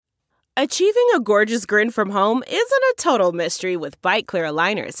Achieving a gorgeous grin from home isn't a total mystery with Bite Clear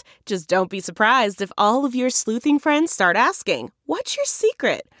aligners. Just don't be surprised if all of your sleuthing friends start asking, "What's your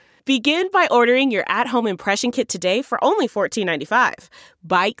secret?" Begin by ordering your at-home impression kit today for only $14.95.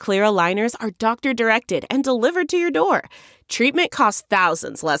 Bite Clear aligners are doctor-directed and delivered to your door. Treatment costs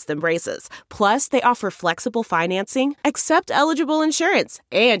thousands less than braces. Plus, they offer flexible financing, accept eligible insurance,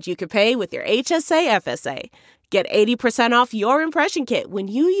 and you can pay with your HSA FSA. Get 80% off your impression kit when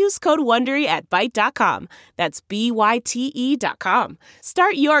you use code WONDERY at Byte.com. That's BYTE.com.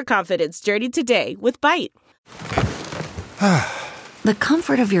 Start your confidence journey today with Byte. The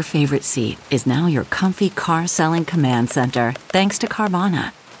comfort of your favorite seat is now your comfy car-selling command center, thanks to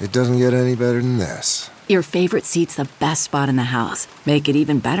Carvana. It doesn't get any better than this. Your favorite seat's the best spot in the house. Make it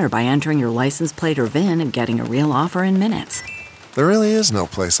even better by entering your license plate or VIN and getting a real offer in minutes. There really is no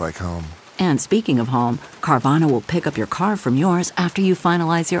place like home. And speaking of home, Carvana will pick up your car from yours after you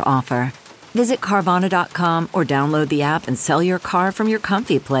finalize your offer. Visit Carvana.com or download the app and sell your car from your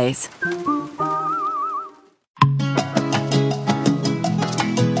comfy place.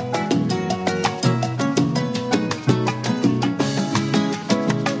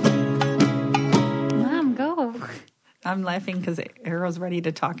 Mom, go. I'm laughing because Arrow's ready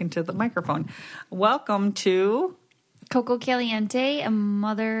to talk into the microphone. Welcome to Coco Caliente, a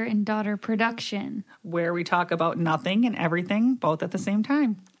mother and daughter production. where we talk about nothing and everything, both at the same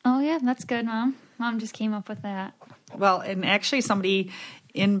time. Oh, yeah, that's good, Mom. Mom just came up with that. Well, and actually somebody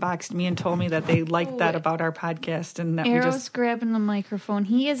inboxed me and told me that they liked that about our podcast. And that Arrow's we just grabbing the microphone.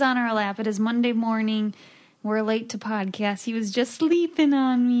 He is on our lap. It is Monday morning. We're late to podcast. He was just sleeping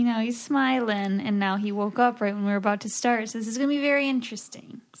on me. Now he's smiling. And now he woke up right when we were about to start. So this is going to be very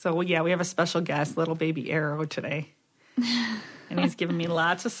interesting. So, yeah, we have a special guest, little baby Arrow, today. And he's giving me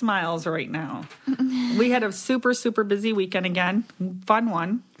lots of smiles right now. We had a super, super busy weekend again. Fun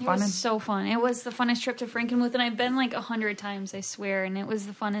one. It was so fun. It was the funnest trip to Frankenmuth, and I've been like 100 times, I swear, and it was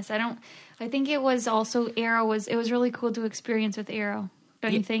the funnest. I think it was also it was really cool to experience with Arrow.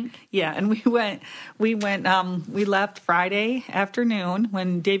 Don't you think? Yeah, and we left Friday afternoon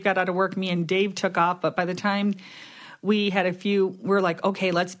when Dave got out of work. Me and Dave took off, but by the time we were like,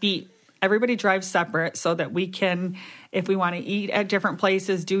 okay, let's everybody drives separate so that we can, if we want to eat at different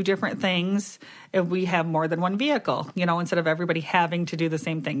places, do different things, if we have more than one vehicle, instead of everybody having to do the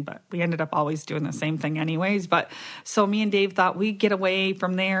same thing. But we ended up always doing the same thing anyways. But so me and Dave thought we'd get away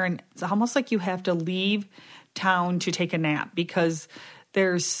from there. And it's almost like you have to leave town to take a nap because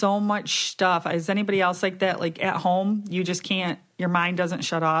there's so much stuff. Is anybody else like that? Like at home, you just can't, your mind doesn't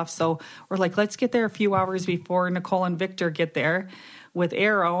shut off. So we're like, let's get there a few hours before Nicole and Victor get there with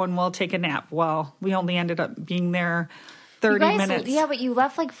Arrow, and we'll take a nap. Well, we only ended up being there 30 minutes. Yeah, but you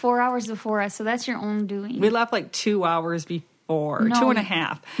left like 4 hours before us, so that's your own doing. We left like 2 hours before, No,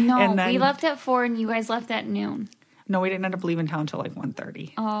 2.5. No, and then, we left at 4 and you guys left at noon. No, we didn't end up leaving town until like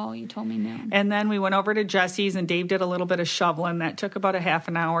 1:30. Oh, you told me noon. And then we went over to Jesse's, and Dave did a little bit of shoveling. That took about a half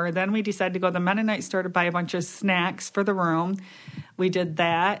an hour. Then we decided to go to the Mennonite store to buy a bunch of snacks for the room. We did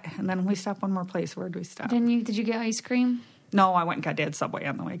that, and then we stopped one more place. Where did we stop? Did you get ice cream? No, I went and got Dad's Subway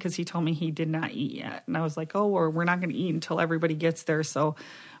on the way because he told me he did not eat yet. And I was like, we're not going to eat until everybody gets there. So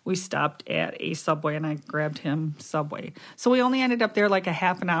we stopped at a Subway, and I grabbed him Subway. So we only ended up there like a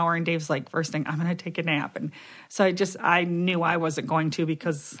half an hour, and Dave's like, first thing, I'm going to take a nap. And so I knew I wasn't going to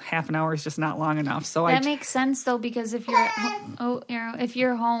because half an hour is just not long enough. So that makes sense, though, because if you're if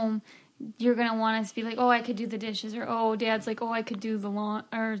you're home, you're going to want us to be like, I could do the dishes, or, Dad's like, I could do the lawn,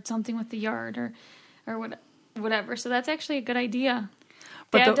 or something with the yard, or whatever. So that's actually a good idea.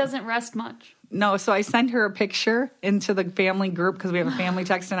 But Dad doesn't rest much. No, so I sent her a picture into the family group because we have a family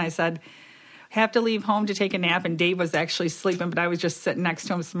text, and I said, have to leave home to take a nap, and Dave was actually sleeping, but I was just sitting next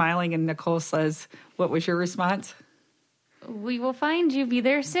to him smiling, and Nicole says, what was your response? We will find you. Be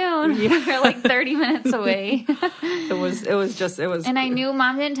there soon. Yeah. We're like 30 minutes away. It was. And I knew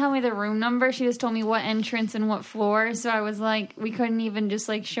Mom didn't tell me the room number. She just told me what entrance and what floor. So I was like, we couldn't even just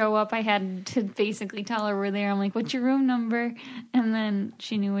like show up. I had to basically tell her we're there. I'm like, what's your room number? And then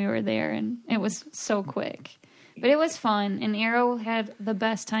she knew we were there, and it was so quick. But it was fun, and Arrow had the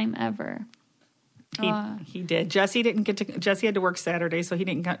best time ever. He did. Jesse had to work Saturday, so he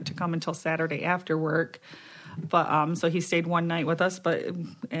didn't get to come until Saturday after work. But so he stayed one night with us. It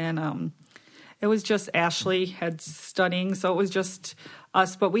was just Ashley had studying, so it was just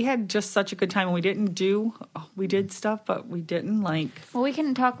us. But we had just such a good time, and we did stuff, but we didn't like. Well, we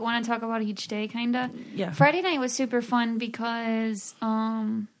can want to talk about each day, kind of. Yeah. Friday night was super fun because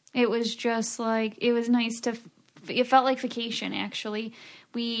it was just like it was nice to. It felt like vacation, actually.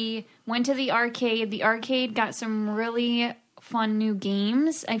 We went to the arcade. The arcade got some really fun new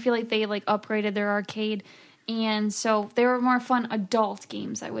games. I feel like they like upgraded their arcade. And so they were more fun adult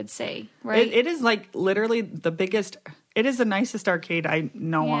games, I would say, right? It is like literally the biggest. It is the nicest arcade I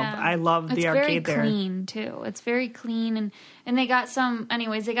know of. I love the arcade there. It's very clean too. It's very clean, and they got some.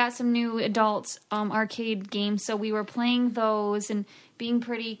 Anyways, they got some new adults arcade games. So we were playing those and being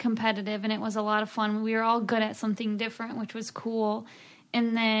pretty competitive, and it was a lot of fun. We were all good at something different, which was cool.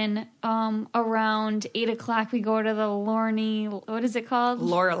 And then around 8 o'clock, we go to the Lorne, what is it called?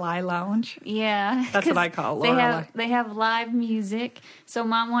 Lorelei Lounge. Yeah. That's what I call it, Lorelei. They have live music. So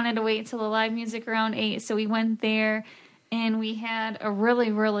Mom wanted to wait till the live music around 8. So we went there, and we had a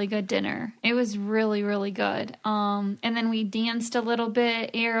really, really good dinner. It was really, really good. And then we danced a little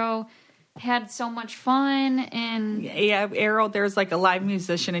bit. Arrow had so much fun. And yeah, Arrow, there's like a live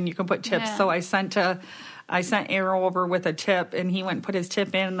musician, and you can put tips. Yeah. So I sent Arrow over with a tip, and he went and put his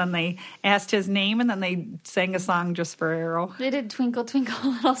tip in, and then they asked his name, and then they sang a song just for Arrow. They did Twinkle,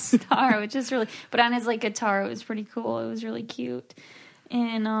 Twinkle, Little Star, which is really... But on his, like, guitar, it was pretty cool. It was really cute.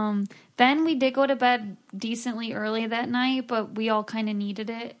 And then we did go to bed decently early that night, but we all kind of needed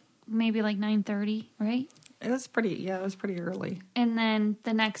it. Maybe like 9:30, right? It was pretty early. And then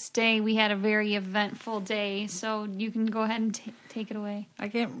the next day, we had a very eventful day, so you can go ahead and take it away.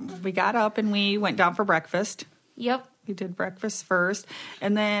 We got up and we went down for breakfast. Yep. We did breakfast first,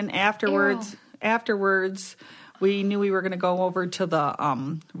 and then afterwards, we knew we were going to go over to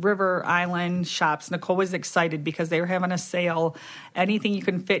the River Island shops. Nicole was excited because they were having a sale. Anything you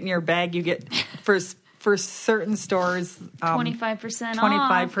can fit in your bag, you get for certain stores, 25% 25%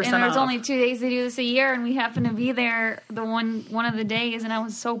 off. And there's off. only 2 days they do this a year, and we happened to be there one of the days, and I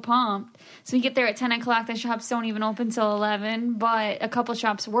was so pumped. So we get there at 10 o'clock. The shops don't even open till 11, but a couple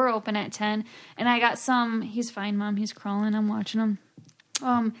shops were open at 10. And I got some. He's fine, Mom. He's crawling. I'm watching him.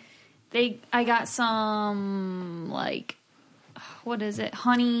 I got some, like, what is it?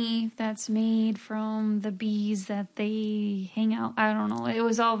 Honey that's made from the bees that they hang out. I don't know. It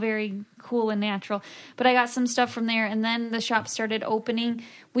was all very cool and natural. But I got some stuff from there, and then the shop started opening.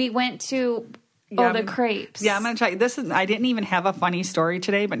 We went to the crepes. Yeah, I'm going to tell you. I didn't even have a funny story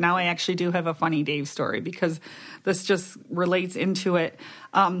today, but now I actually do have a funny Dave story because this just relates into it.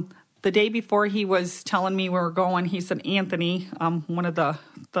 The day before he was telling me we were going, he said Anthony, one of the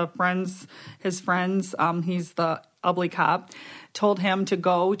friends, his friends, he's the ugly cop, told him to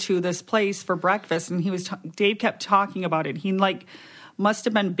go to this place for breakfast, and Dave kept talking about it. He must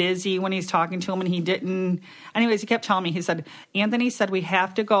have been busy when he's talking to him, and he didn't. Anyways, he kept telling me. He said, Anthony said we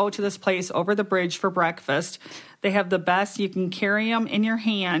have to go to this place over the bridge for breakfast. They have the best. You can carry them in your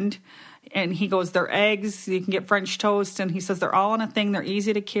hand. And he goes, they're eggs, you can get French toast. And he says, they're all in a thing, they're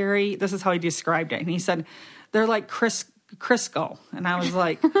easy to carry. This is how he described it. And he said, they're like Crisco. And I was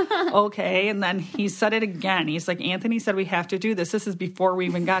like, okay. And then he said it again. He's like, Anthony said we have to do this. This is before we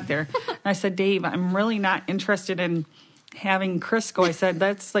even got there. And I said, Dave, I'm really not interested in having Crisco. I said,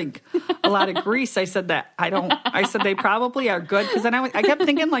 that's like a lot of grease. I said they probably are good. Because then I kept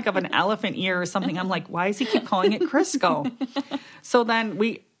thinking like of an elephant ear or something. I'm like, why does he keep calling it Crisco? So then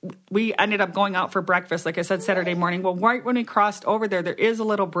we ended up going out for breakfast, like I said, Saturday morning. Well, right when we crossed over there is a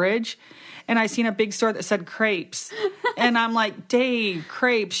little bridge, and I seen a big store that said crepes. And I'm like, Dave,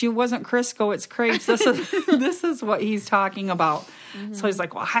 crepes. You wasn't Crisco, it's crepes. This is what he's talking about. Mm-hmm. So he's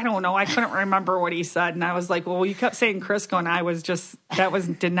like, well, I don't know. I couldn't remember what he said. And I was like, well, you kept saying Crisco, and I was just,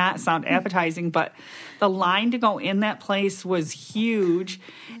 did not sound appetizing. But the line to go in that place was huge.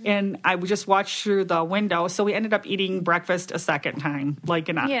 And I just watched through the window. So we ended up eating breakfast a second time, like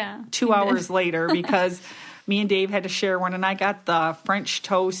 2 hours later, because me and Dave had to share one. And I got the French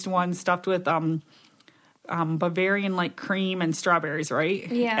toast one stuffed with Bavarian like cream and strawberries,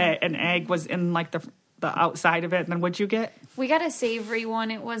 right? Yeah. An egg was in like the outside of it. And then what'd you get? We got a savory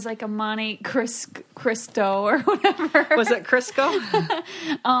one. It was like a Monte Cristo or whatever. Was it Crisco?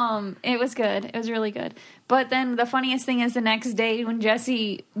 It was good. It was really good. But then the funniest thing is the next day when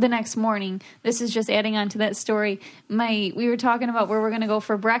the next morning, this is just adding on to that story, we were talking about where we're going to go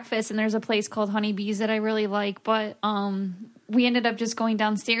for breakfast, and there's a place called Honeybees that I really like, but we ended up just going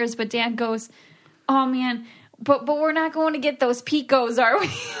downstairs, but Dad goes, oh man, but we're not going to get those picos, are we?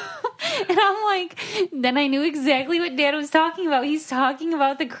 And I'm like, then I knew exactly what Dad was talking about. He's talking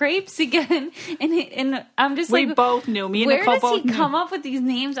about the crepes again. And I'm just like, we both knew. Me and where Nicole does both he knew. come up with these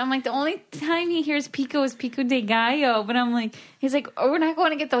names? I'm like, the only time he hears pico is pico de gallo. But I'm like, he's like, oh, we're not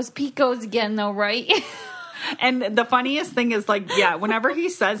going to get those picos again though, right? And the funniest thing is, like, yeah, whenever he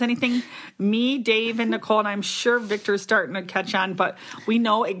says anything, me, Dave, and Nicole, and I'm sure Victor's starting to catch on, but we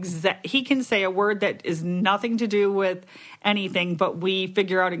know he can say a word that is nothing to do with anything, but we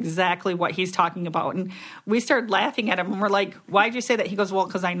figure out exactly what he's talking about. And we started laughing at him, and we're like, why'd you say that? He goes, well,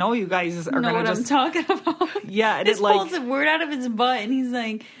 because I know you guys are going to just... I'm talking about. Yeah. And Just pulls a word out of his butt, and he's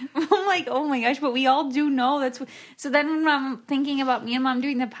like, I'm like, oh my gosh, but we all do know that's what... So then when I'm thinking about me and Mom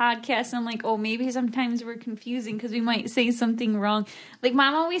doing the podcast, I'm like, oh, maybe sometimes we're confusing because we might say something wrong. Like,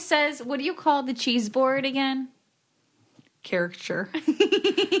 Mom always says, what do you call the cheese board again? Caricature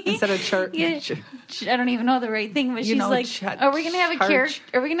instead of church. Yeah, I don't even know the right thing, but she's like, "Are we gonna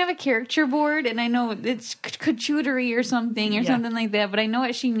have a caricature board?" And I know it's charcuterie or something something like that, but I know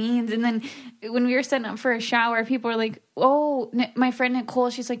what she means. And then when we were setting up for a shower, people were like, "Oh, my friend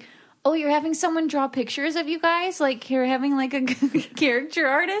Nicole," she's like, "Oh, you're having someone draw pictures of you guys? Like you're having like a caricature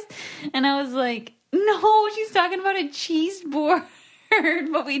artist?" And I was like, "No, she's talking about a cheese board."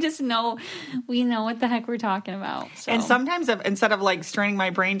 But we know what the heck we're talking about. So. And sometimes instead of like straining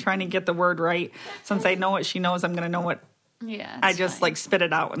my brain trying to get the word right, since I know what she knows, I'm going to know what. Yeah. I just like spit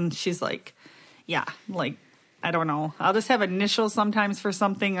it out, and she's like, yeah, like, I don't know. I'll just have initials sometimes for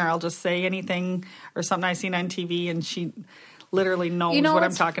something, or I'll just say anything or something I've seen on TV, and she literally knows what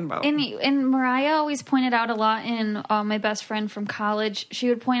I'm talking about. And Mariah always pointed out a lot in my best friend from college. She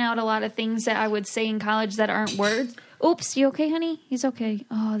would point out a lot of things that I would say in college that aren't words. Oops, you okay, honey? He's okay.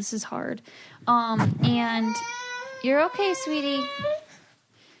 Oh, this is hard. And you're okay, sweetie.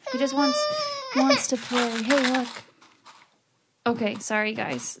 He just wants to play. Hey, look. Okay, sorry,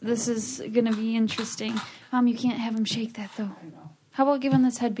 guys. This is going to be interesting. You can't have him shake that, though. How about giving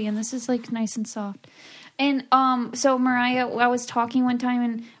this headband? This is, like, nice and soft. And so Mariah, I was talking one time,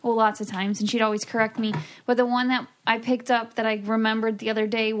 and lots of times, and she'd always correct me. But the one that I picked up that I remembered the other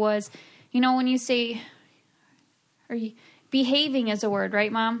day was, when you say... behaving is a word, right,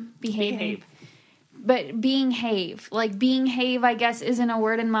 Mom? Behaving. But being have. Like, being have, I guess, isn't a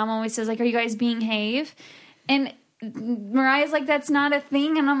word. And Mom always says, like, are you guys being have? And Mariah's like, that's not a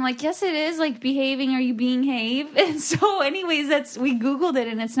thing. And I'm like, yes, it is. Like, behaving, are you being have? And so, anyways, we Googled it,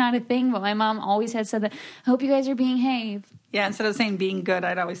 and it's not a thing. But my mom always had said that, I hope you guys are being have. Yeah, instead of saying being good,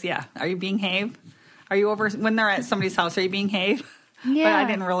 I'd always, are you being have? Are you over, when they're at somebody's house, are you being have? Yeah. But I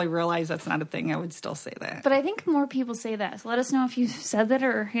didn't really realize that's not a thing. I would still say that. But I think more people say that. So let us know if you've said that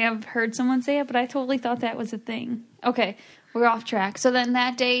or have heard someone say it. But I totally thought that was a thing. Okay, we're off track. So then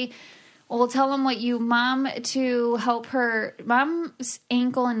that day, we'll tell them Mom, to help her. Mom's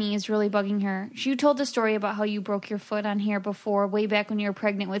ankle and knee is really bugging her. You told the story about how you broke your foot on here before, way back when you were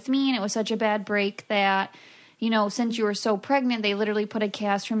pregnant with me. And it was such a bad break that, since you were so pregnant, they literally put a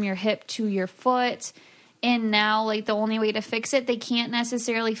cast from your hip to your foot. And now, the only way to fix it, they can't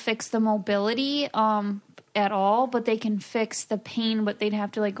necessarily fix the mobility at all, but they can fix the pain, but they'd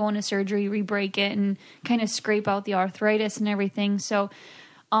have to, go into surgery, re-break it, and kind of scrape out the arthritis and everything. So,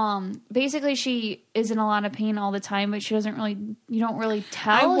 basically, she is in a lot of pain all the time, but she doesn't really, you don't really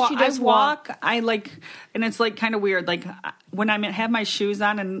tell. She does walk. And it's, kind of weird. When I have my shoes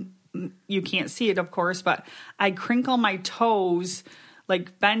on, and you can't see it, of course, but I crinkle my toes,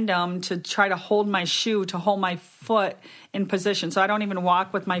 bend them to try to hold my shoe, to hold my foot in position. So I don't even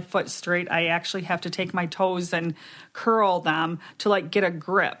walk with my foot straight. I actually have to take my toes and curl them to get a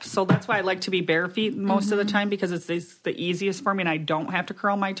grip. So that's why I like to be bare feet most of the time, because it's the easiest for me and I don't have to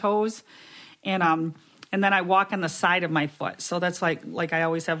curl my toes. And then I walk on the side of my foot. So that's like I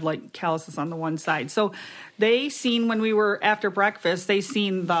always have calluses on the one side. So they seen when we were after breakfast, they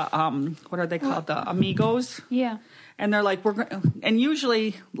seen the, what are they called? The Amigos. Yeah. And they're and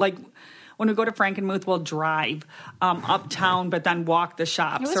usually, when we go to Frankenmuth, we'll drive uptown, but then walk the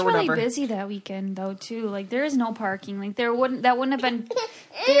shops or whatever. It was really busy that weekend, though, too. There is no parking. That wouldn't have been,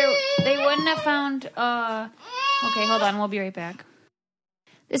 they wouldn't have found, okay, hold on, we'll be right back.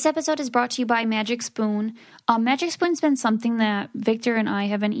 This episode is brought to you by Magic Spoon. Magic Spoon's been something that Victor and I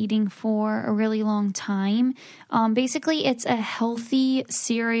have been eating for a really long time. Basically, it's a healthy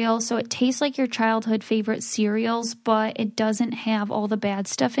cereal, so it tastes like your childhood favorite cereals, but it doesn't have all the bad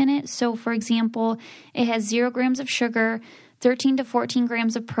stuff in it. So, for example, it has 0 grams of sugar, 13 to 14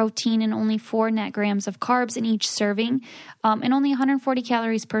 grams of protein, and only 4 net grams of carbs in each serving, and only 140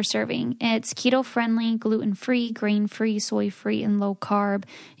 calories per serving. It's keto-friendly, gluten-free, grain-free, soy-free, and low-carb.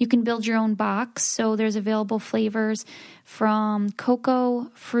 You can build your own box, so there's available flavors from cocoa,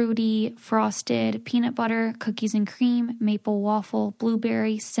 fruity, frosted, peanut butter, cookies and cream, maple waffle,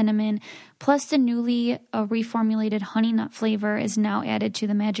 blueberry, cinnamon, plus the newly reformulated honey nut flavor is now added to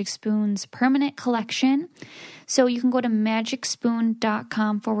the Magic Spoon's permanent collection. So you can go to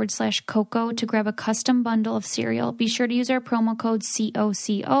magicspoon.com/cocoa to grab a custom bundle of cereal. Be sure to use our promo code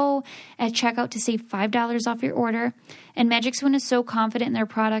COCO at checkout to save $5 off your order. And Magic Spoon is so confident in their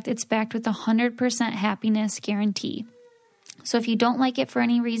product, it's backed with a 100% happiness guarantee. So if you don't like it for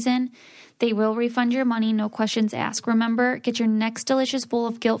any reason, they will refund your money, no questions asked. Remember, get your next delicious bowl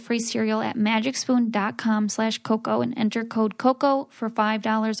of guilt-free cereal at magicspoon.com/cocoa and enter code COCO for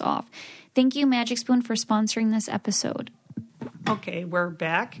 $5 off. Thank you, Magic Spoon, for sponsoring this episode. Okay, we're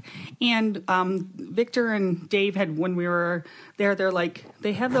back. And Victor and Dave had, when we were there, they're like,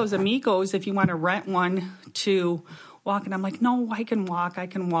 they have those amigos if you want to rent one to walk. And I'm like, no, I can walk.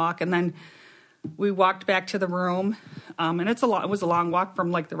 And then we walked back to the room. And it was a long walk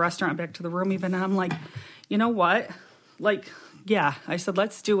from like the restaurant back to the room even. And I'm like, you know what? Like, yeah, I said,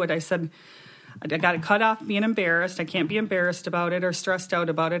 let's do it. I said, I got to cut off being embarrassed. I can't be embarrassed about it or stressed out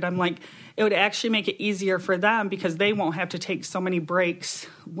about it. I'm like, it would actually make it easier for them because they won't have to take so many breaks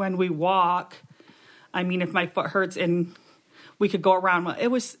when we walk. I mean, if my foot hurts and we could go around.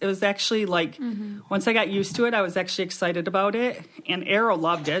 It was actually like, once I got used to it, I was actually excited about it. And Arrow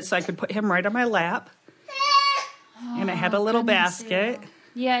loved it, so I could put him right on my lap. And I had a little basket.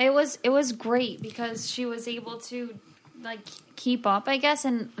 Yeah, it was great because she was able to like keep up, I guess,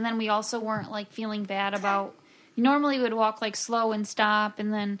 and then we also weren't like feeling bad about. Normally we would walk like slow and stop,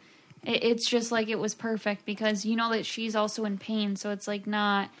 and then it's just like it was perfect because you know that she's also in pain, so it's like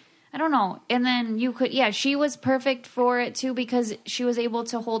not. I don't know. And then she was perfect for it too because she was able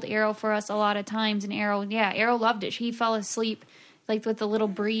to hold Arrow for us a lot of times, and Arrow loved it. He fell asleep like with the little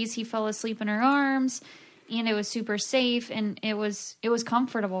breeze. He fell asleep in her arms. And it was super safe, and it was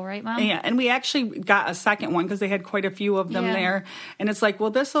comfortable, right, Mom? Yeah, and we actually got a second one because they had quite a few of them there. And it's like, well,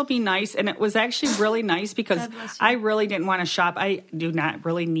 this will be nice. And it was actually really nice because I really didn't want to shop. I do not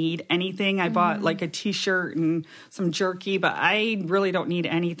really need anything. I bought like a T-shirt and some jerky, but I really don't need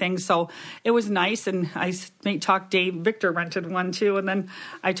anything. So it was nice, and I talked Dave. Victor rented one too, and then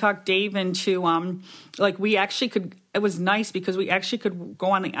I talked Dave into like we actually could. It was nice because we actually could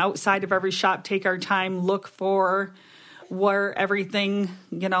go on the outside of every shop, take our time, look for where everything,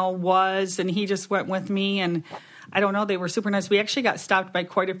 was. And he just went with me. And I don't know, they were super nice. We actually got stopped by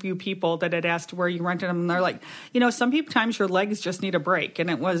quite a few people that had asked where you rented them. And they're like, sometimes your legs just need a break. And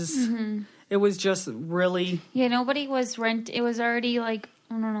it was just really. Yeah, nobody was it was already like,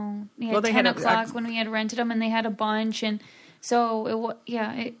 I don't know, 10 o'clock when we had rented them, and they had a bunch. And so,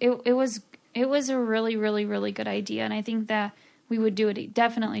 it was a really, really, really good idea, and I think that we would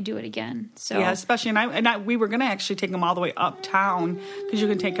definitely do it again. So yeah, especially, we were going to actually take them all the way uptown because you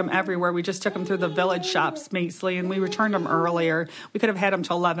can take them everywhere. We just took them through the village shops mostly, and we returned them earlier. We could have had them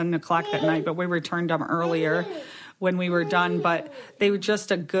till 11 o'clock that night, but we returned them earlier when we were done. But they were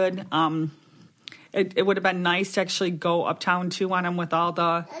just a good. It would have been nice to actually go uptown too on them with all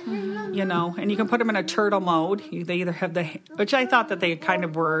the, and you can put them in a turtle mode. They either have which I thought that they kind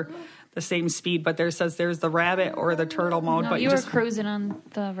of were the same speed, but there's the rabbit or the turtle mode. No, but you were cruising on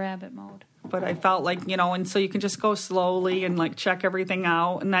the rabbit mode. But I felt like, and so you can just go slowly and like check everything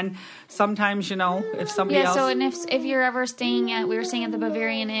out. And then sometimes, if somebody else. Yeah, so and if you're ever we were staying at the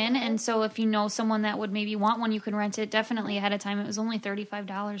Bavarian Inn. And so if you know someone that would maybe want one, you can rent it definitely ahead of time. It was only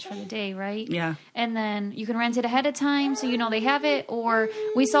 $35 for the day, right? Yeah. And then you can rent it ahead of time so they have it. Or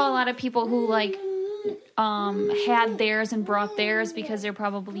we saw a lot of people who like, had theirs and brought theirs because they're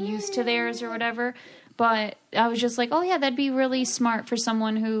probably used to theirs or whatever. But I was just like, oh yeah, that'd be really smart for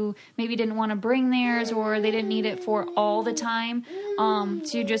someone who maybe didn't want to bring theirs or they didn't need it for all the time.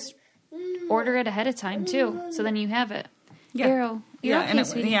 To just order it ahead of time too, so then you have it. Yeah. Arrow,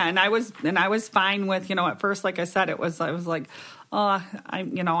 and I was fine with at first, like I said, I was like.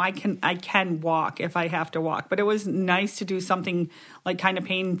 I can walk if I have to walk, but it was nice to do something like kind of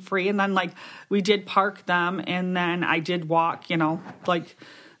pain free. And then like we did park them, and then I did walk, like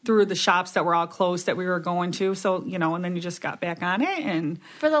through the shops that were all closed that we were going to. So, and then you just got back on it. And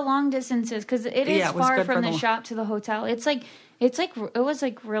for the long distances, because it is far from the shop to the hotel. It was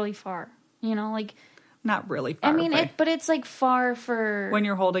like really far, like. Not really far. I mean, but it's like far for when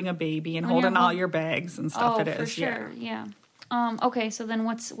you're holding a baby and holding all your bags and stuff. Oh, for sure, yeah. Okay, so then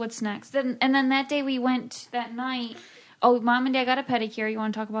what's next? And then that day we went that night. Oh, Mom and Dad got a pedicure. You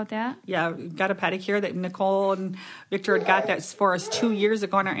want to talk about that? Yeah, got a pedicure that Nicole and Victor had got that for us 2 years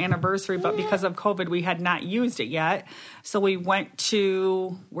ago on our anniversary, but because of COVID, we had not used it yet. So we went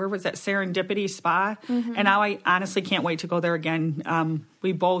to, where was that, Serendipity Spa? Mm-hmm. And now I honestly can't wait to go there again.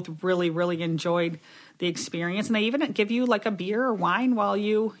 We both really, really enjoyed the experience. And they even give you like a beer or wine while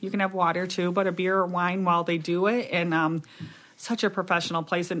you can have water too, but a beer or wine while they do it. And such a professional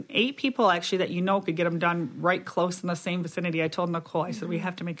place, and 8 people actually that could get them done right close in the same vicinity. I told Nicole, I said, we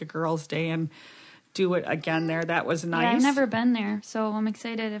have to make a girls' day and do it again there. That was nice. Yeah, I've never been there, so I'm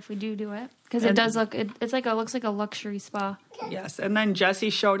excited if we do it because it does look. It looks like a luxury spa. Yes, and then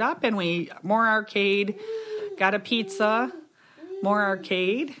Jesse showed up, and more arcade, got a pizza. more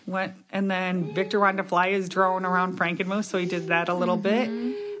arcade. And then Victor wanted to fly his drone around Frankenmuth, so he did that a little bit.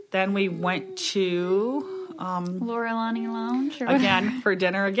 Then we went to Laurelani Lounge again for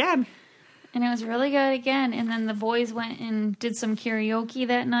dinner again. And it was really good again. And then the boys went and did some karaoke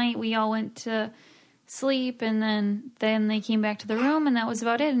that night. We all went to sleep, and then they came back to the room, and that was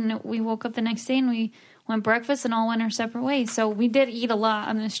about it. And we woke up the next day, and we went breakfast and all went our separate ways. So we did eat a lot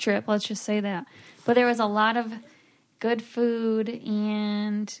on this trip, let's just say that. But there was a lot of good food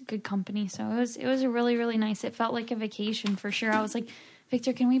and good company. So it was really, really nice. It felt like a vacation for sure. I was like,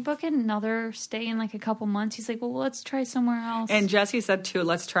 Victor, can we book another stay in like a couple months? He's like, well, let's try somewhere else. And Jesse said too,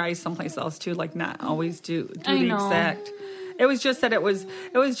 let's try someplace else too, like not always do the exact. It was just that it was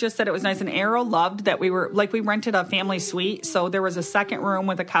nice. And Arrow loved that we rented a family suite. So there was a second room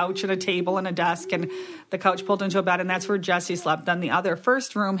with a couch and a table and a desk, and the couch pulled into a bed, and that's where Jesse slept. Then the other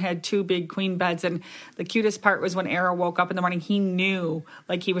first room had 2 big queen beds. And the cutest part was when Arrow woke up in the morning, he knew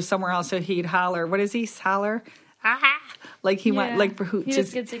like he was somewhere else. So he'd holler. What does he holler? Ah! Like he went, like he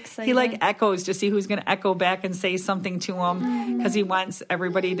just gets excited. He like echoes to see who's going to echo back and say something to him, because he wants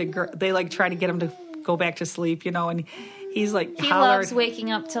everybody to. They like try to get him to go back to sleep, and he's like he loves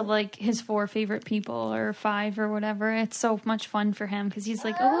waking up to like his 4 favorite people or 5 or whatever. It's so much fun for him because he's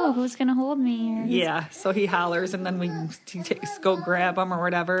like, oh, who's going to hold me? Yeah, so he hollers, and then we go grab him or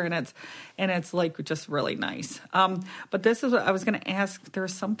whatever, and it's like just really nice. But this is what I was going to ask.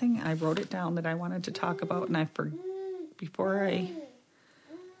 There's something I wrote it down that I wanted to talk about, and I forgot before I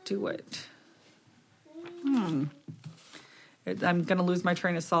do it. I'm going to lose my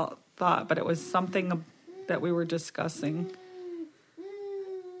train of thought, but it was something that we were discussing.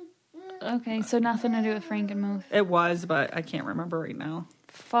 Okay, so nothing to do with Frankenmuth. It was, but I can't remember right now.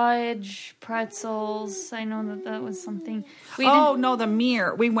 Fudge, pretzels. I know that was something. No, the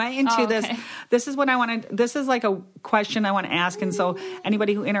mirror. We went into this. This is what I wanted. This is like a question I want to ask. And so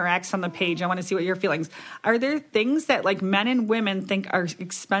anybody who interacts on the page, I want to see what your feelings. Are there things that like men and women think are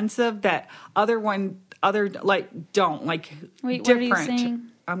expensive that other like don't like? Wait, different? What are you saying?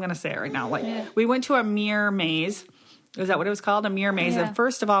 I'm going to say it right now. We went to a mirror maze. Is that what it was called? A mirror maze. Yeah. And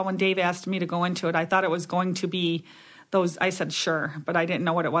first of all, when Dave asked me to go into it, I thought it was going to be those. I said, sure, but I didn't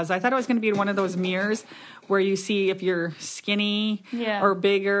know what it was. I thought it was going to be one of those mirrors where you see if you're skinny or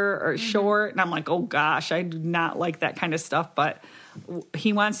bigger or short. And I'm like, oh gosh, I do not like that kind of stuff, but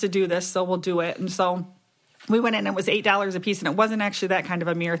he wants to do this, so we'll do it. And so we went in, and it was $8 a piece, and it wasn't actually that kind of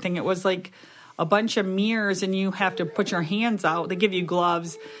a mirror thing. It was like a bunch of mirrors, and you have to put your hands out. They give you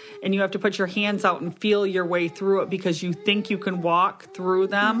gloves, and you have to put your hands out and feel your way through it because you think you can walk through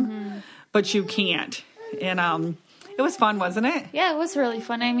them, but you can't. And it was fun, wasn't it? Yeah, it was really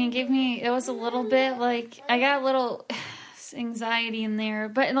fun. I mean, it was a little bit like, I got a little anxiety in there,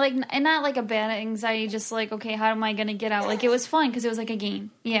 but like, and not like a bad anxiety, just like, okay, how am I going to get out? Like, it was fun because it was like a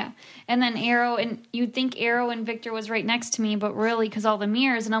game. Yeah. And then you'd think Arrow and Victor was right next to me, but really, because all the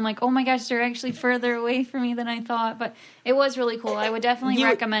mirrors, and I'm like, oh my gosh, they're actually further away from me than I thought. But it was really cool. I would definitely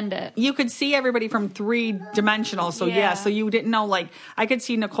recommend it. You could see everybody from 3-dimensional. So so you didn't know, like, I could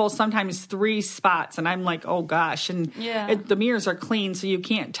see Nicole sometimes 3 spots, and I'm like, oh gosh. And the mirrors are clean, so you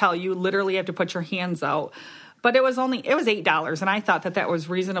can't tell. You literally have to put your hands out. But it was $8, and I thought that was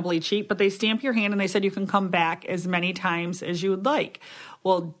reasonably cheap. But they stamp your hand, and they said you can come back as many times as you would like.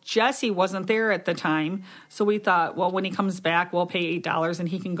 Well, Jesse wasn't there at the time, so we thought, well, when he comes back, we'll pay $8, and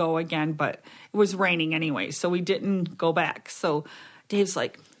he can go again. But it was raining anyway, so we didn't go back. So Dave's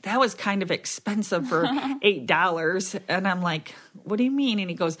like, that was kind of expensive for $8. And I'm like, what do you mean? And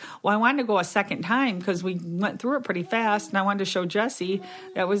he goes, well, I wanted to go a second time because we went through it pretty fast, and I wanted to show Jesse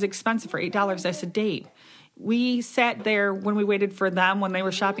that was expensive for $8. I said, Dave, we sat there when we waited for them when they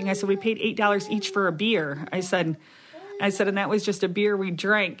were shopping. I said, we paid $8 each for a beer. I said, and that was just a beer we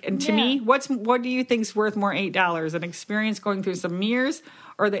drank. And to me, what do you think's worth more $8? An experience going through some mirrors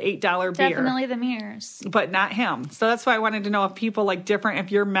or the $8 beer? Definitely the mirrors. But not him. So that's why I wanted to know if people like different,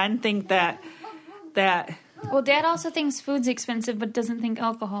 if your men think that. Well, Dad also thinks food's expensive, but doesn't think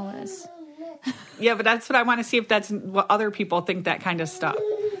alcohol is. Yeah, but that's what I want to see, if that's what other people think, that kind of stuff.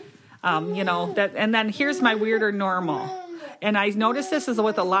 That, and then here's my weird or normal. And I noticed this is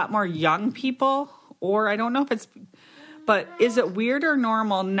with a lot more young people, or I don't know if but is it weird or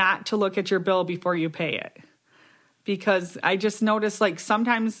normal not to look at your bill before you pay it? Because I just noticed, like,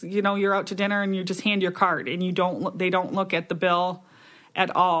 sometimes, you're out to dinner and you just hand your card, and they don't look at the bill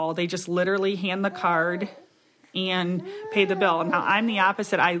at all. They just literally hand the card and pay the bill. Now I'm the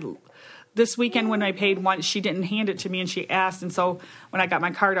opposite. This weekend when I paid once, she didn't hand it to me, and she asked. And so when I got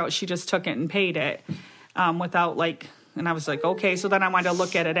my card out, she just took it and paid it without, like, And I was like, okay. So then I wanted to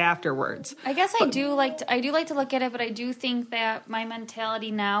look at it afterwards. I guess I do like to look at it, but I do think that my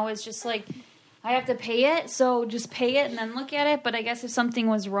mentality now is just like, I have to pay it, so just pay it and then look at it. But I guess if something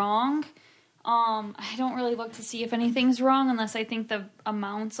was wrong, I don't really look to see if anything's wrong unless I think the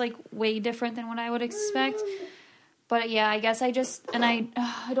amount's like way different than what I would expect. But yeah, I guess I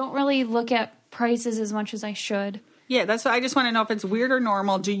don't really look at prices as much as I should. Yeah, that's what I just want to know if it's weird or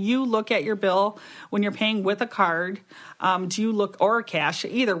normal. Do you look at your bill when you're paying with a card? Do you look, or cash,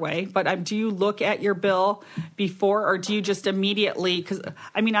 either way, but do you look at your bill before, or do you just immediately, because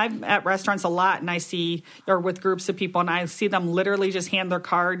I mean, I'm at restaurants a lot and I see, or with groups of people, and I see them literally just hand their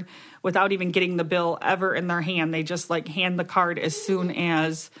card without even getting the bill ever in their hand. They just like hand the card as soon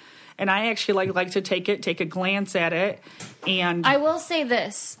as, and I actually like to take a glance at it. And I will say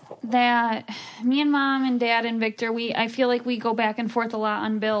this, that me and Mom and Dad and Victor, I feel like we go back and forth a lot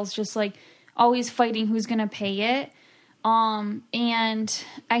on bills, just like always fighting who's going to pay it. And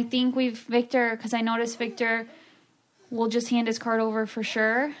I think Victor, because I noticed Victor will just hand his card over for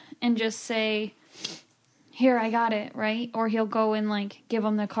sure and just say, here, I got it, right? Or he'll go and like give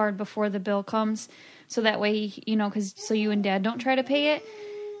him the card before the bill comes. So that way, so you and Dad don't try to pay it.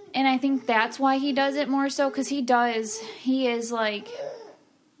 And I think that's why he does it more so, because he is like,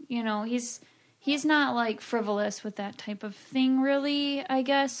 he's not like frivolous with that type of thing, really, I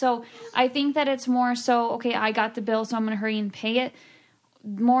guess. So I think that it's more so, okay, I got the bill, so I'm going to hurry and pay it.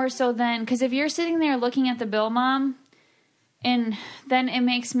 More so than, because if you're sitting there looking at the bill, Mom, and then it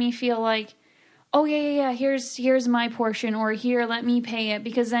makes me feel like, oh, yeah, here's my portion, or here, let me pay it,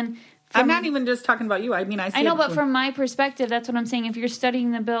 because then... I'm not even just talking about you. I mean, I know, but from my perspective, that's what I'm saying. If you're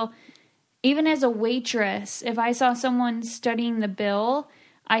studying the bill, even as a waitress, if I saw someone studying the bill,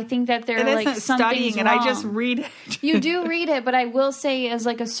 I think that they're like something's studying, wrong. And I just read it. You do read it, but I will say, as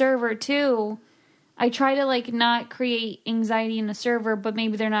like a server too, I try to like not create anxiety in the server, but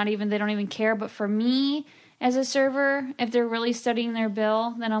maybe they don't even care. But for me, as a server, if they're really studying their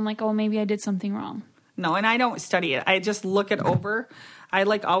bill, then I'm like, oh, maybe I did something wrong. No, and I don't study it. I just look it over. I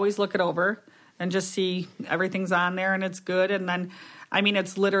always look it over and just see everything's on there and it's good. And then, I mean,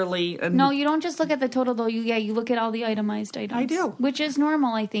 it's literally... No, you don't just look at the total, though. You look at all the itemized items. I do. Which is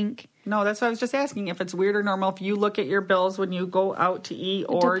normal, I think. No, that's what I was just asking. If it's weird or normal, if you look at your bills when you go out to eat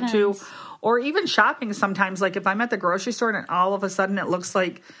or even shopping sometimes. Like if I'm at the grocery store and all of a sudden it looks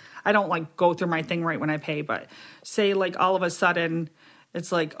like... I don't like go through my thing right when I pay, but say like all of a sudden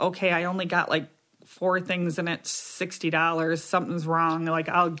it's like, okay, I only got like 4 things and it's $60. Something's wrong. Like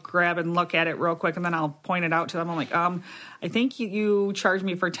I'll grab and look at it real quick and then I'll point it out to them. I'm like, I think you charged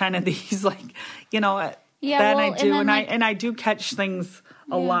me for 10 of these. Like, then I do. And I do catch things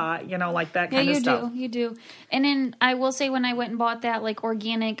a lot, like that kind of stuff. You do. And then I will say when I went and bought that like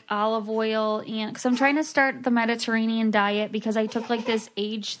organic olive oil, and because I'm trying to start the Mediterranean diet, because I took like this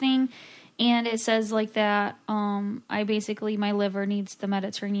age thing. And it says like that, my liver needs the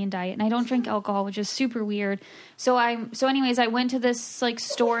Mediterranean diet, and I don't drink alcohol, which is super weird. So anyways, I went to this like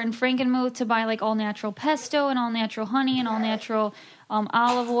store in Frankenmuth to buy like all natural pesto and all natural honey and all natural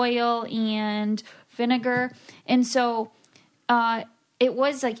olive oil and vinegar. And so, it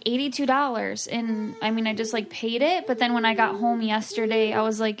was like $82, and I mean, I just like paid it. But then when I got home yesterday, I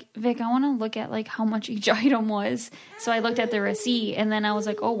was like, Vic, I want to look at like how much each item was. So I looked at the receipt, and then I was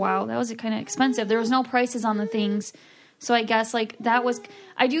like, oh wow, that was kind of expensive. There was no prices on the things, so I guess like that was.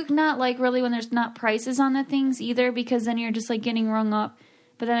 I do not like really when there's not prices on the things either, because then you're just like getting rung up.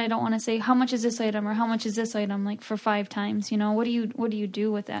 But then I don't want to say how much is this item or how much is this item like for 5 times. What do you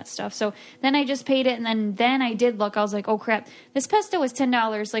do with that stuff? So then I just paid it, and then I did look. I was like, oh crap, this pesto was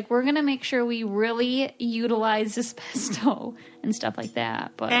 $10. Like we're gonna make sure we really utilize this pesto and stuff like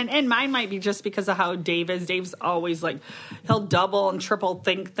that. But and mine might be just because of how Dave is. Dave's always like he'll double and triple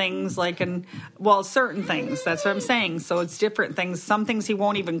think things certain things. That's what I'm saying. So it's different things. Some things he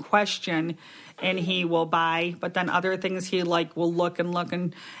won't even question. And he will buy, but then other things he will look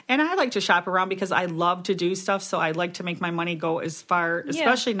and I like to shop around because I love to do stuff. So I like to make my money go as far,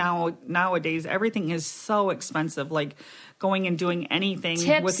 especially nowadays, everything is so expensive. Like going and doing anything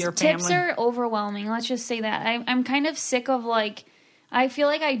with your family. Tips are overwhelming. Let's just say that. I'm kind of sick of I feel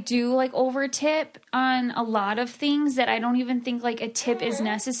like I do over tip on a lot of things that I don't even think a tip is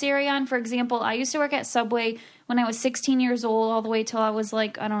necessary on. For example, I used to work at Subway when I was 16 years old all the way till I was I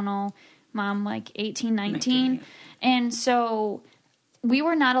don't know, Mom, 18, 19. And so we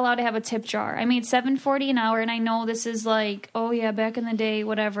were not allowed to have a tip jar. I made $7.40 an hour, and I know this is oh yeah, back in the day,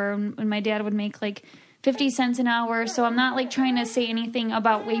 whatever, when my dad would make 50 cents an hour. So I'm not trying to say anything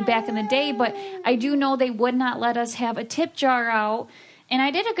about way back in the day, but I do know they would not let us have a tip jar out. And I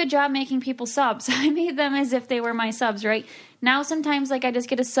did a good job making people subs. I made them as if they were my subs, right? Now sometimes, like, I just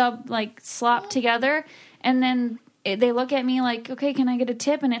get a sub, like, slopped together, and then they look at me like, okay, can I get a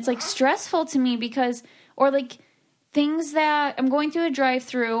tip? And it's, like, stressful to me because, or, like, things that I'm going through a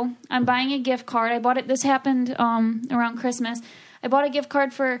drive-through, I'm buying a gift card. I bought it, this happened around Christmas. I bought a gift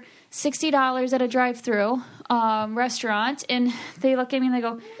card for $60 at a drive-through restaurant, and they look at me and they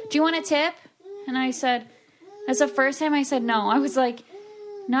go, do you want a tip? And I said, that's the first time I said no. I was like,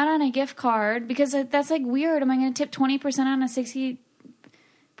 not on a gift card, because that's like weird. Am I going to tip 20% on a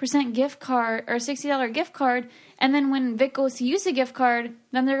 60% gift card or $60 gift card? And then when Vic goes to use the gift card,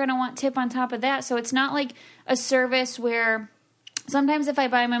 then they're going to want tip on top of that. So it's not like a service where sometimes if I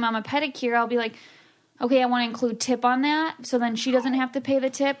buy my mom a pedicure, I'll be like, okay, I want to include tip on that. So then she doesn't have to pay the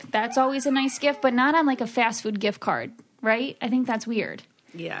tip. That's always a nice gift, but not on like a fast food gift card, right? I think that's weird.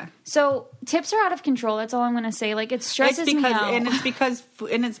 Yeah. So tips are out of control. That's all I'm going to say. Like, it stresses me out. And it's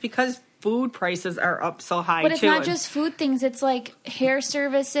because food prices are up so high, but it's not just food things. It's like hair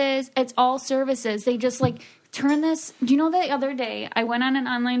services. It's all services. They just like turn this. Do you know the other day I went on an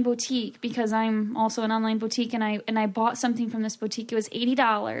online boutique because I'm also an online boutique, and I bought something from this boutique. It was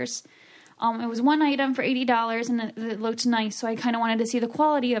 $80. It was one item for $80, and it looked nice. So I kind of wanted to see the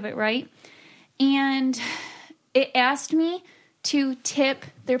quality of it, right? And it asked me to tip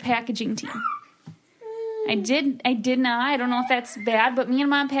their packaging team. I did not. I don't know if that's bad, but me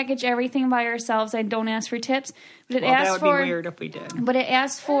and Mom package everything by ourselves. I don't ask for tips. But that would be weird if we did. But it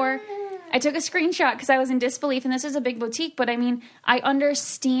asked for, I took a screenshot because I was in disbelief, and this is a big boutique, but I mean, I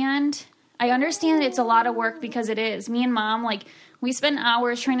understand that it's a lot of work because it is. Me and Mom, like, we spend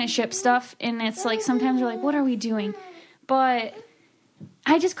hours trying to ship stuff, and it's like sometimes we're like, what are we doing? But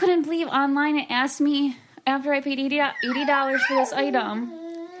I just couldn't believe online it asked me, after I paid $80 for this item,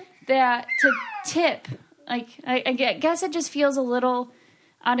 that to tip. Like, I guess it just feels a little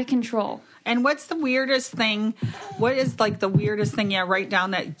out of control. And what's the weirdest thing? What is like the weirdest thing? Yeah, write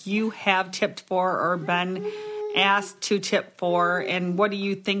down that you have tipped for or been asked to tip for. And what do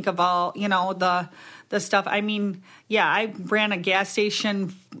you think of all, the stuff? I mean, yeah, I ran a gas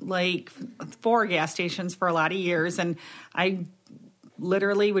station, like 4 gas stations for a lot of years, and I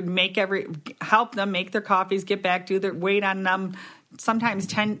literally would help them make their coffees, get back, wait on them. Sometimes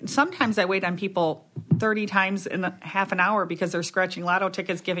I wait on people 30 times in half an hour because they're scratching lotto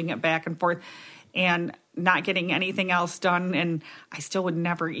tickets, giving it back and forth, and not getting anything else done. And I still would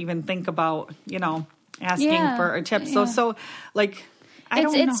never even think about, asking for a tip. Yeah. So like, I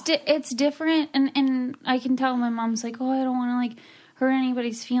don't know. It's different. And I can tell my mom's like, oh, I don't want to like hurt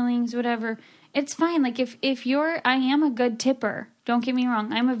anybody's feelings, whatever. It's fine. Like if I am a good tipper. Don't get me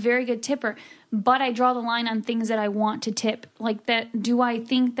wrong. I'm a very good tipper, but I draw the line on things that I want to tip. Like that, do I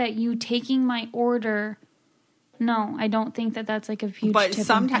think that you taking my order? No, I don't think that that's like a huge But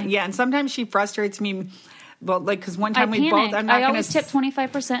sometimes, and sometimes she frustrates me. Well, like, because one time I always tip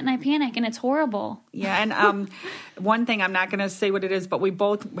 25% and I panic, and it's horrible. Yeah, and one thing, I'm not going to say what it is, but we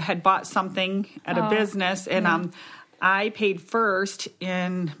both had bought something at a business, and I paid first,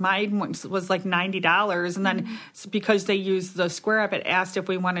 and mine was like $90, and then because they used the Square app, it asked if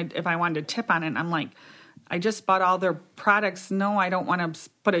I wanted to tip on it. And I'm like, I just bought all their products. No, I don't want to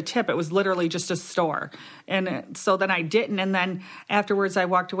put a tip. It was literally just a store, and so then I didn't. And then afterwards, I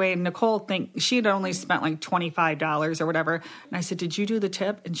walked away, and Nicole she had only spent like $25 or whatever. And I said, "Did you do the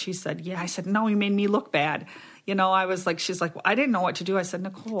tip?" And she said, "Yeah." I said, "No, you made me look bad." I was like, she's like, well, I didn't know what to do. I said,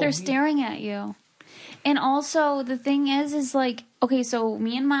 "Nicole, they're staring at you." And also, the thing is like, okay, so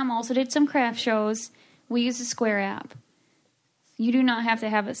me and Mom also did some craft shows. We use the Square app. You do not have to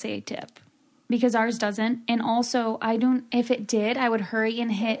have it say tip, because ours doesn't. And also, if it did, I would hurry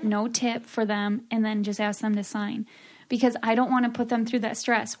and hit no tip for them and then just ask them to sign, because I don't want to put them through that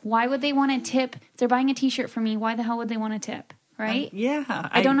stress. Why would they want to tip? If they're buying a t-shirt for me, why the hell would they want to tip? Right? Yeah.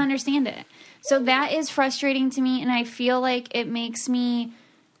 I don't understand it. So that is frustrating to me, and I feel like it makes me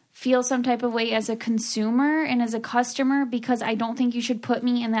feel some type of way as a consumer and as a customer, because I don't think you should put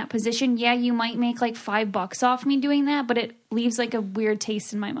me in that position. Yeah, you might make like $5 off me doing that, but it leaves like a weird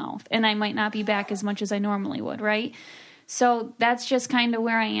taste in my mouth, and I might not be back as much as I normally would, right? So that's just kind of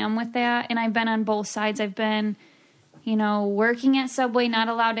where I am with that. And I've been on both sides. I've been, working at Subway, not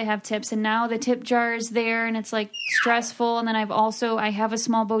allowed to have tips, and now the tip jar is there, and it's like stressful. And then I have a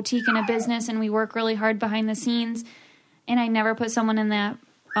small boutique and a business, and we work really hard behind the scenes, and I never put someone in that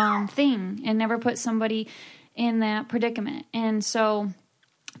thing, and never put somebody in that predicament. And so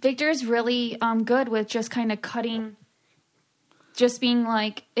Victor is really good with just kind of cutting, just being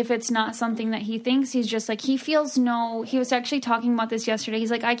like, if it's not something that he thinks, he's just like, he was actually talking about this yesterday.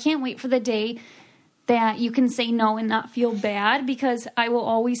 He's like, I can't wait for the day that you can say no and not feel bad, because I will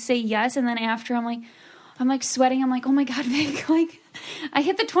always say yes. And then after I'm like sweating. I'm like, oh my God, Vic, like I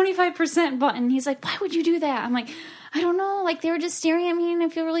hit the 25% button. He's like, why would you do that? I'm like, I don't know. Like, they were just staring at me and I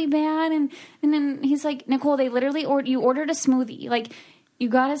feel really bad. And then he's like, Nicole, they literally you ordered a smoothie. Like, you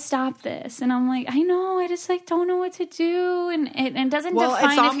got to stop this. And I'm like, I know. I just like don't know what to do. And it doesn't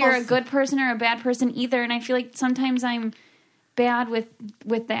define if you're a good person or a bad person either. And I feel like sometimes I'm bad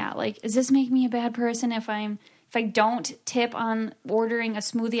with that. Like, does this make me a bad person if I don't tip on ordering a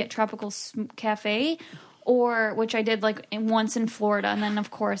smoothie at Tropical Cafe? Or, which I did like once in Florida, and then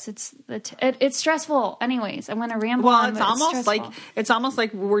of course it's stressful. Anyways, I'm going to ramble on. Well, it's almost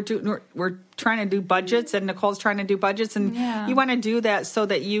like we're trying to do budgets, and Nicole's trying to do budgets, and you want to do that so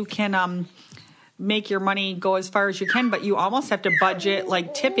that you can make your money go as far as you can, but you almost have to budget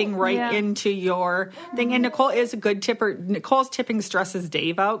like tipping into your thing. And Nicole is a good tipper. Nicole's tipping stresses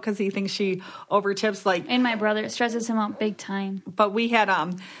Dave out because he thinks she over tips. Like, and my brother, it stresses him out big time. But we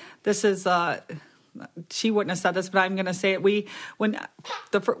had this is. She wouldn't have said this, but I'm going to say it. We went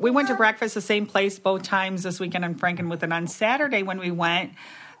to breakfast the same place both times this weekend in Frankenmuth, and on Saturday when we went,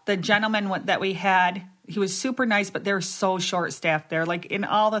 the gentleman that we had, he was super nice, but they're so short-staffed there. Like, in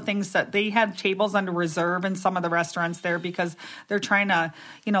all the things that they had tables under reserve in some of the restaurants there because they're trying to,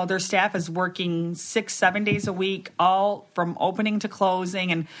 their staff is working 6-7 days a week, all from opening to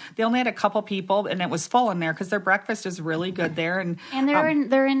closing, and they only had a couple people, and it was full in there because their breakfast is really good there. And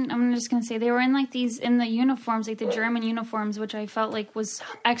they're in. I'm just gonna say they were in like in the uniforms, like the German uniforms, which I felt like was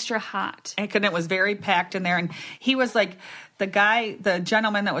extra hot. And it was very packed in there, and he was like. The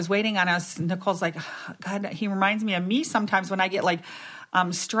gentleman that was waiting on us, Nicole's like, God, he reminds me of me sometimes when I get like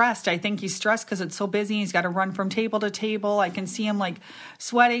stressed. I think he's stressed because it's so busy. He's got to run from table to table. I can see him like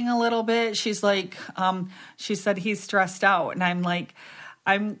sweating a little bit. She's like, she said he's stressed out. And I'm like,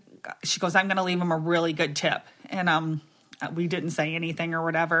 she goes, I'm going to leave him a really good tip. And we didn't say anything or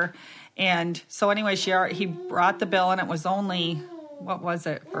whatever. And so anyway, he brought the bill, and it was only, what was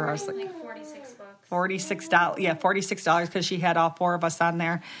it for us? Like $46. Yeah, $46 because she had all four of us on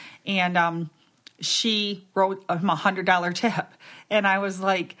there. And she wrote him a $100 tip. And I was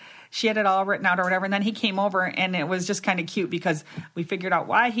like, she had it all written out or whatever. And then he came over, and it was just kind of cute because we figured out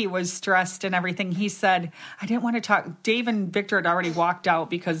why he was stressed and everything. He said, I didn't want to talk. Dave and Victor had already walked out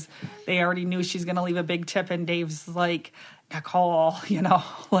because they already knew she's going to leave a big tip. And Dave's like, Nicole,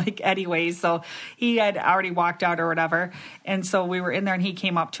 like anyways. So he had already walked out or whatever. And so we were in there, and he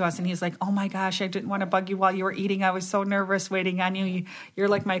came up to us, and he's like, oh my gosh, I didn't want to bug you while you were eating. I was so nervous waiting on you. You're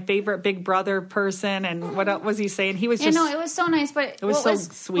like my favorite big brother person. And what was he saying? He was just... it was so nice, but it was so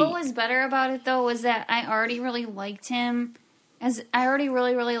sweet. What was better about it, though, was that I already really liked him. I already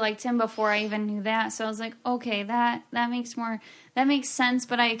really, really liked him before I even knew that. So I was like, okay, that makes sense.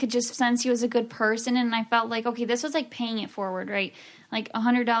 But I could just sense he was a good person, and I felt like, okay, this was like paying it forward, right? Like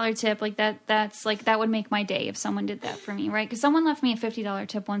 $100 tip, like that's like, that would make my day if someone did that for me, right? Because someone left me a $50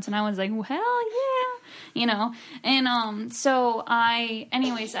 tip once, and I was like, well, hell yeah, And so I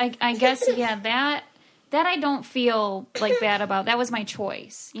guess that I don't feel like bad about. That was my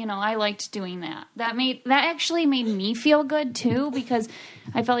choice. I liked doing that. That actually made me feel good too, because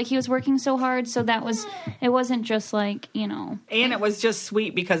I felt like he was working so hard. So it wasn't just like, And it was just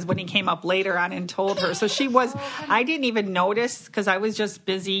sweet because when he came up later on and told her, so I didn't even notice because I was just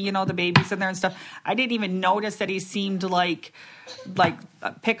busy, the baby's in there and stuff. I didn't even notice that he seemed like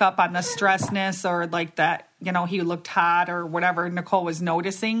pick up on the stressness or like that, he looked hot or whatever Nicole was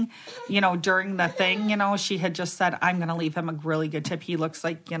noticing, during the thing, she had just said, I'm going to leave him a really good tip. He looks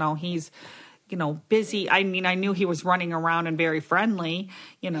like, he's, busy. I mean, I knew he was running around and very friendly,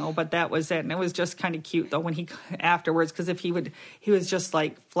 but that was it. And it was just kind of cute though when he afterwards, because he was just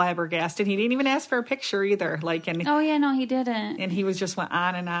like flabbergasted. He didn't even ask for a picture either. Oh yeah, no, he didn't. And he was just went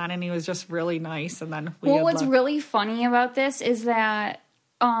on, and he was just really nice. And then what's really funny about this is that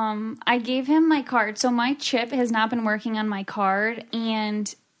I gave him my card. So my chip has not been working on my card,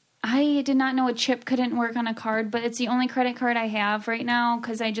 and I did not know a chip couldn't work on a card, but it's the only credit card I have right now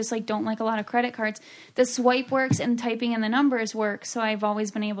because I just don't like a lot of credit cards. The swipe works and typing in the numbers work, so I've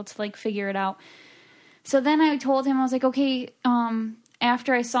always been able to figure it out. So then I told him, I was like, okay,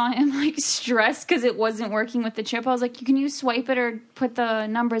 after I saw him stressed because it wasn't working with the chip, I was like, can you swipe it or put the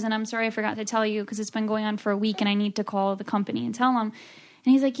numbers in? I'm sorry, I forgot to tell you because it's been going on for a week and I need to call the company and tell them.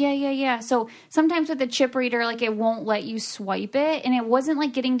 And he's like, yeah. So sometimes with the chip reader, it won't let you swipe it. And it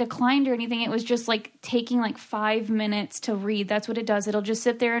wasn't getting declined or anything. It was just taking 5 minutes to read. That's what it does. It'll just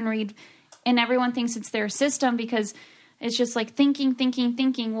sit there and read. And everyone thinks it's their system because it's just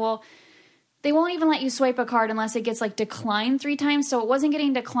thinking. Well, they won't even let you swipe a card unless it gets like declined 3 times. So it wasn't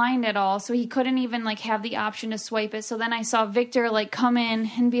getting declined at all. So he couldn't even like have the option to swipe it. So then I saw Victor like come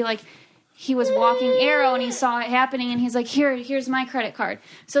in and be like, he was walking Arrow and he saw it happening and he's like, here's my credit card.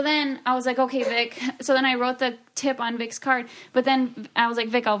 So then I was like, okay, Vic. So then I wrote the tip on Vic's card. But then I was like,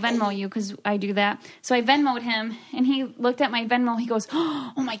 Vic, I'll Venmo you because I do that. So I Venmo'd him and he looked at my Venmo. He goes,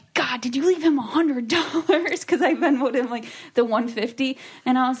 oh my God, did you leave him $100? Because I Venmo'd him like the $150.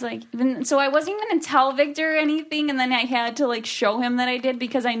 And I was like, so I wasn't even going to tell Victor anything. And then I had to like show him that I did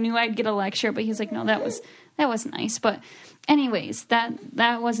because I knew I'd get a lecture. But he's like, no, that was nice. But anyways, that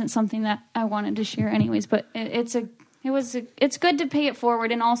wasn't something that I wanted to share anyways, but it's good to pay it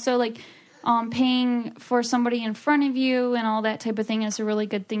forward. And also like paying for somebody in front of you and all that type of thing is a really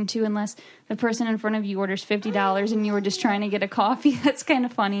good thing too, unless the person in front of you orders $50 and you were just trying to get a coffee. That's kind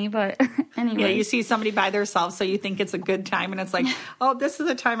of funny, but anyway. Yeah, you see somebody by themselves, so you think it's a good time, and it's like, oh, this is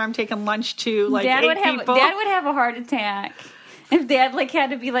the time I'm taking lunch to like Dad 8 people. Dad would have a heart attack. If Dad like had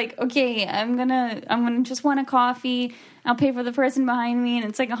to be like, okay, I'm gonna just want a coffee. I'll pay for the person behind me, and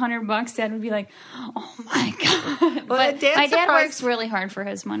it's like $100. Dad would be like, "Oh my God!" Well, but my dad works really hard for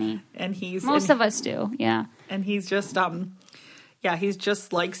his money, and most of us do, yeah. And he's just, he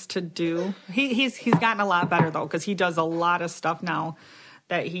just likes to do. He's gotten a lot better though, because he does a lot of stuff now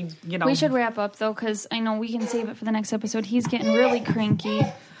that he, We should wrap up though, because I know we can save it for the next episode. He's getting really cranky.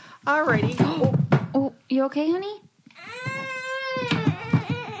 Alrighty. Oh, you okay, honey?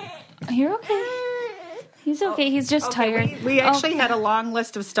 You're okay. He's okay. He's just tired. We actually had a long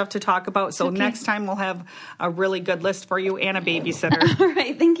list of stuff to talk about, so next time we'll have a really good list for you and a babysitter. All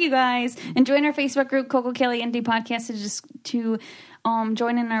right. Thank you, guys. And join our Facebook group, Coco Kelly ND Podcast, to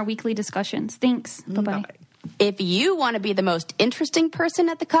join in our weekly discussions. Thanks. Bye-bye. Bye-bye. If you want to be the most interesting person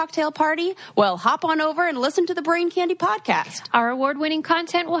at the cocktail party, well, hop on over and listen to the Brain Candy Podcast. Our award-winning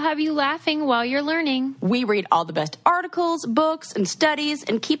content will have you laughing while you're learning. We read all the best articles, books, and studies,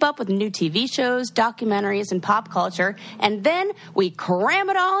 and keep up with new TV shows, documentaries, and pop culture. And then we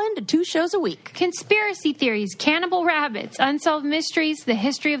cram it all into 2 shows a week. Conspiracy theories, cannibal rabbits, unsolved mysteries, the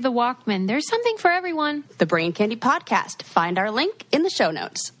history of the Walkman. There's something for everyone. The Brain Candy Podcast. Find our link in the show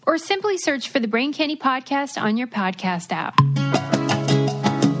notes. Or simply search for the Brain Candy Podcast on your podcast app.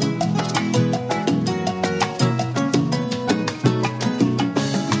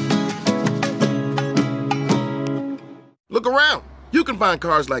 Look around. You can find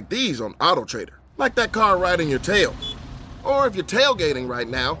cars like these on AutoTrader, like that car riding your tail. Or if you're tailgating right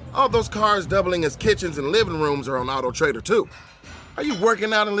now, all those cars doubling as kitchens and living rooms are on AutoTrader too. Are you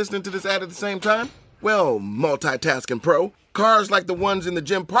working out and listening to this ad at the same time? Well, multitasking pro, cars like the ones in the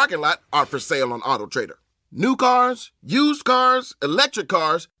gym parking lot are for sale on AutoTrader. New cars, used cars, electric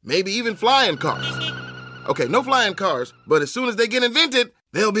cars, maybe even flying cars. Okay, no flying cars, but as soon as they get invented,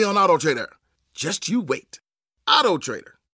 they'll be on AutoTrader. Just you wait. AutoTrader.